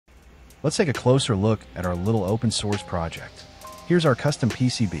Let's take a closer look at our little open source project. Here's our custom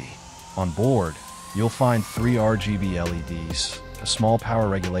PCB. On board, you'll find 3 RGB LEDs, a small power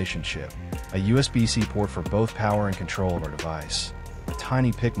regulation chip, a USB-C port for both power and control of our device, a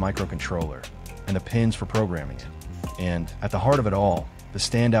tiny PIC microcontroller, and the pins for programming it. And at the heart of it all, the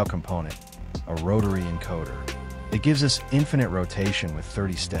standout component, a rotary encoder. It gives us infinite rotation with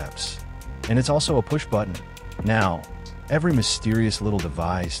 30 steps. And it's also a push button. Now, every mysterious little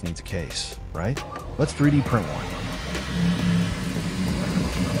device needs a case, right? Let's 3D print one.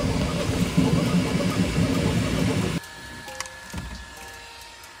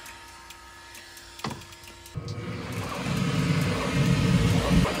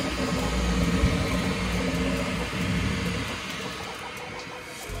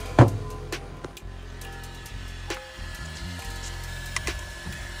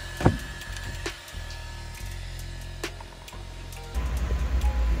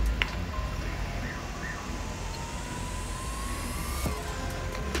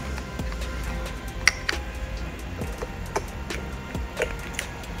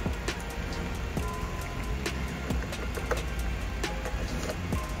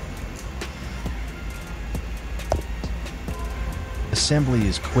 Assembly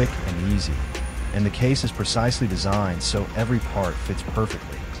is quick and easy, and the case is precisely designed so every part fits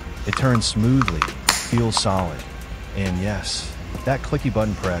perfectly. It turns smoothly, feels solid, and yes, that clicky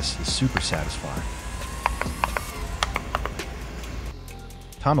button press is super satisfying.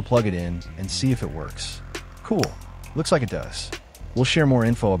 Time to plug it in and see if it works. Cool, looks like it does. We'll share more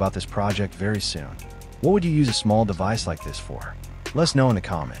info about this project very soon. What would you use a small device like this for? Let us know in the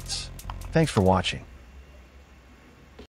comments. Thanks for watching.